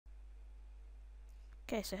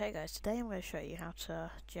Okay, so hey guys, today I'm going to show you how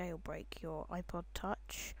to jailbreak your iPod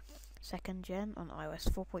Touch 2nd gen on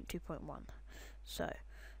iOS 4.2.1. So,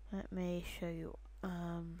 let me show you.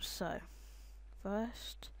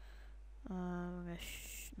 First, I'm going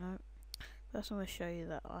to first I'm going to show you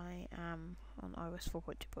that I am on iOS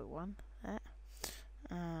 4.2.1 there,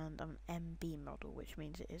 and I'm an MB model, which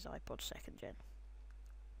means it is iPod 2nd gen.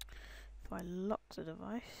 If I lock the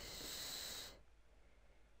device,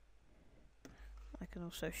 I can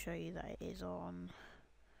also show you that it is on.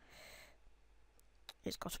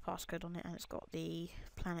 It's got a passcode on it, and it's got the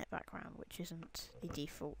planet background, which isn't the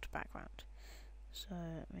default background. So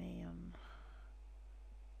let me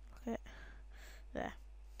look it there,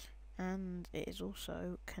 and it is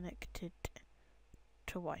also connected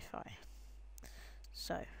to Wi-Fi.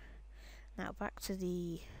 So now back to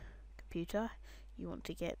the computer. You want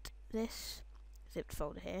to get this zipped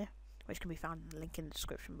folder here, which can be found in the link in the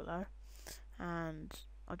description below. And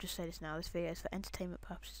I'll just say this now, this video is for entertainment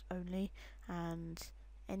purposes only, and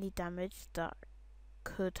any damage that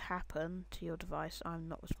could happen to your device I'm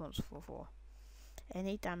not responsible for.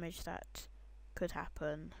 Any damage that could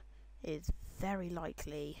happen is very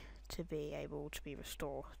likely to be able to be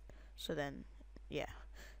restored. So then, yeah.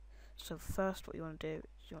 So first what you want to do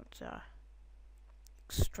is you want to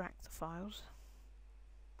extract the files.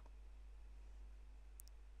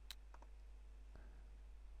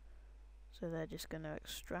 So they're just going to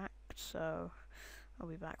extract, so I'll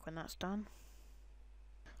be back when that's done.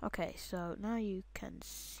 Okay, so now you can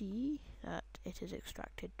see that it is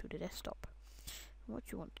extracted to the desktop.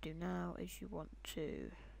 What you want to do now is you want to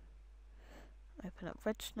open up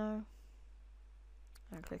Redsnow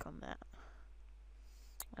and click on that.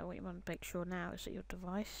 And what you want to make sure now is that your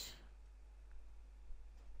device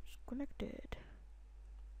is connected.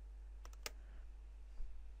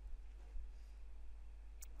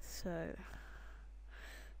 So,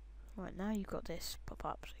 right now you've got this pop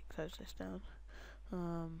up, so you close this down.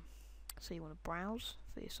 So you want to browse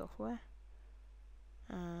for your software,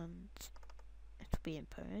 and it'll be in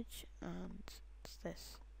Pwnage, and it's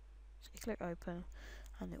this. So you click open,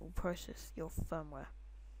 and it will process your firmware.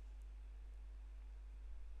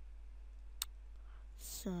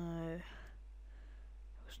 So,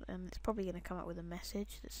 and it's probably going to come up with a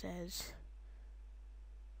message that says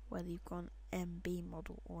whether you've got an MB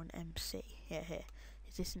model or an MC. Here.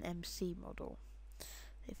 Is this an MC model?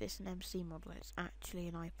 If it's an MC model, it's actually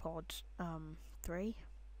an iPod 3.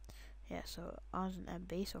 Yeah, so ours is an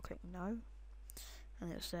MB, so I'll click no.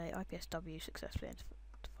 And it'll say IPSW successfully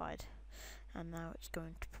identified. And now it's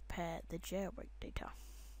going to prepare the jailbreak data.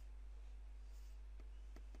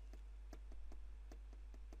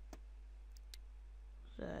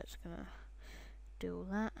 So it's going to do all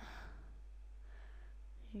that.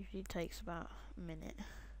 Usually takes about a minute.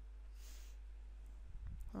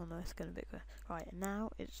 Oh no, it's going to be quick. Right, and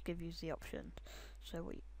now it's give you the option. So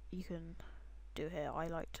what you can do here, I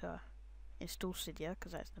like to install Cydia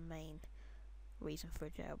because that's the main reason for a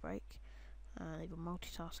jailbreak. They've got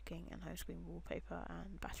multitasking and home screen wallpaper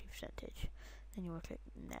and battery percentage. Then you want to click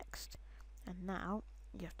next, and now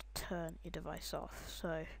you have to turn your device off.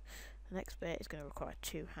 So the next bit is going to require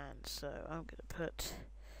 2 hands. So I'm going to put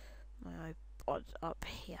my iPod up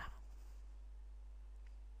here.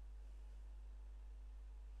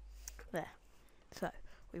 There. So what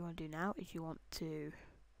you want to do now is you want to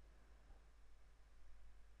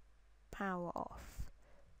power off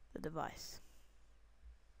the device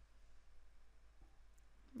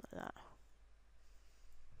like that.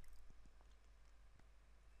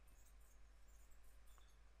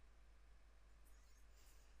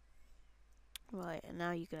 Right, and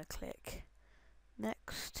now you're going to click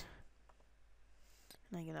next,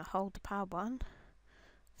 and then you're going to hold the power button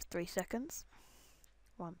for 3 seconds.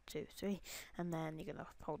 1, 2, 3, and then you're going to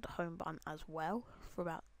hold the home button as well for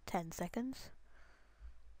about 10 seconds.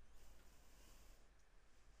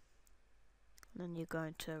 And then you're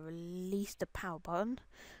going to release the power button,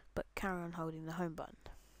 but carry on holding the home button.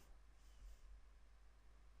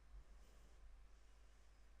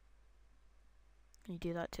 And you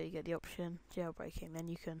do that till you get the option jailbreaking. Then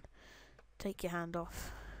you can take your hand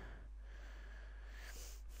off,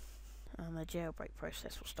 and the jailbreak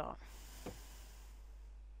process will start.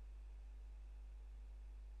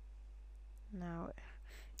 Now it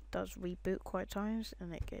does reboot quite times,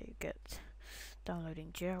 and it gets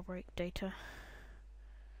downloading jailbreak data.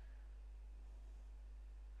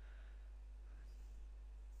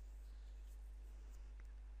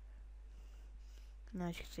 And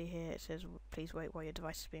as you can see here, it says please wait while your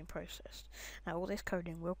device is being processed. Now all this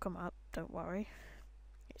coding will come up, don't worry,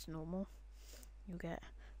 it's normal. You'll get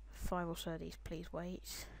 5 or so of these please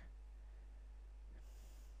wait.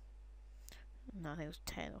 No, I think it was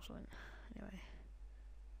 10 or something. Anyway.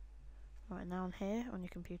 Right, now on here, on your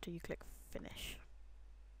computer, you click finish.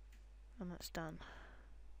 And that's done.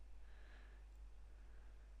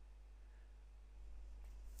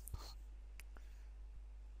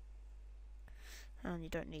 And you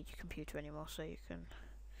don't need your computer anymore, so you can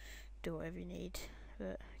do whatever you need,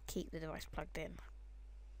 but keep the device plugged in.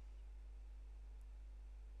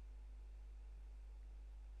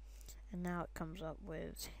 And now it comes up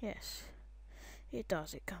with, yes, it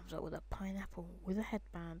does, it comes up with a pineapple with a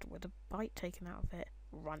headband with a bite taken out of it,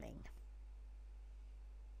 running.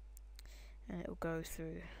 And it will go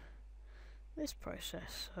through this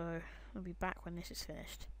process, so I'll be back when this is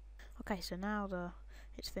finished. Okay, so now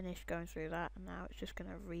it's finished going through that, and now it's just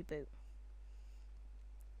going to reboot.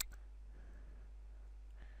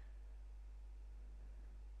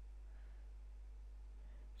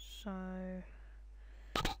 So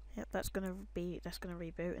yep, that's gonna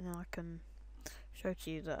reboot, and then I can show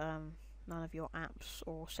to you that none of your apps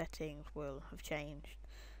or settings will have changed.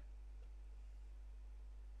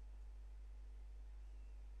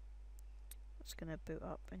 It's gonna boot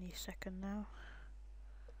up any second now.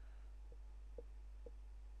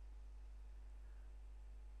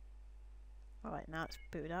 Alright, now it's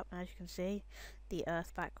booted up, and as you can see, the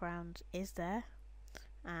Earth background is there,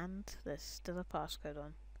 and there's still a passcode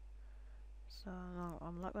on. So I'll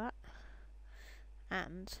unlock that,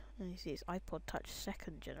 and you see it's iPod Touch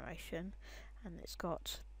 2nd generation, and it's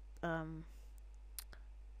got a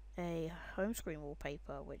home screen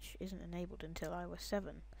wallpaper which isn't enabled until iOS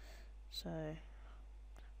 7, so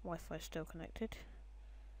Wi-Fi is still connected,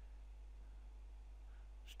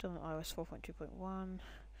 still on iOS 4.2.1,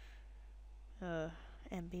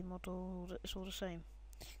 MB model, it's all the same,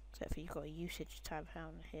 except for you've got a usage tab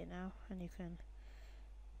down here now, and you can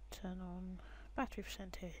turn on battery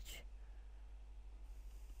percentage.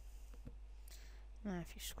 Now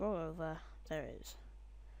if you scroll over, there it is,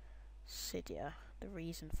 Cydia, the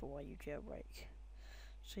reason for why you jailbreak.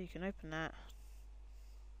 So you can open that,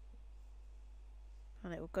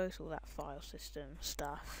 and it will go through all that file system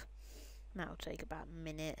stuff. And that will take about a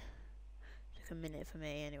minute. It took a minute for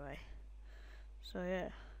me anyway. So yeah,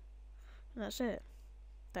 and that's it.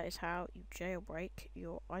 That is how you jailbreak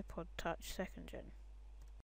your iPod Touch 2nd gen.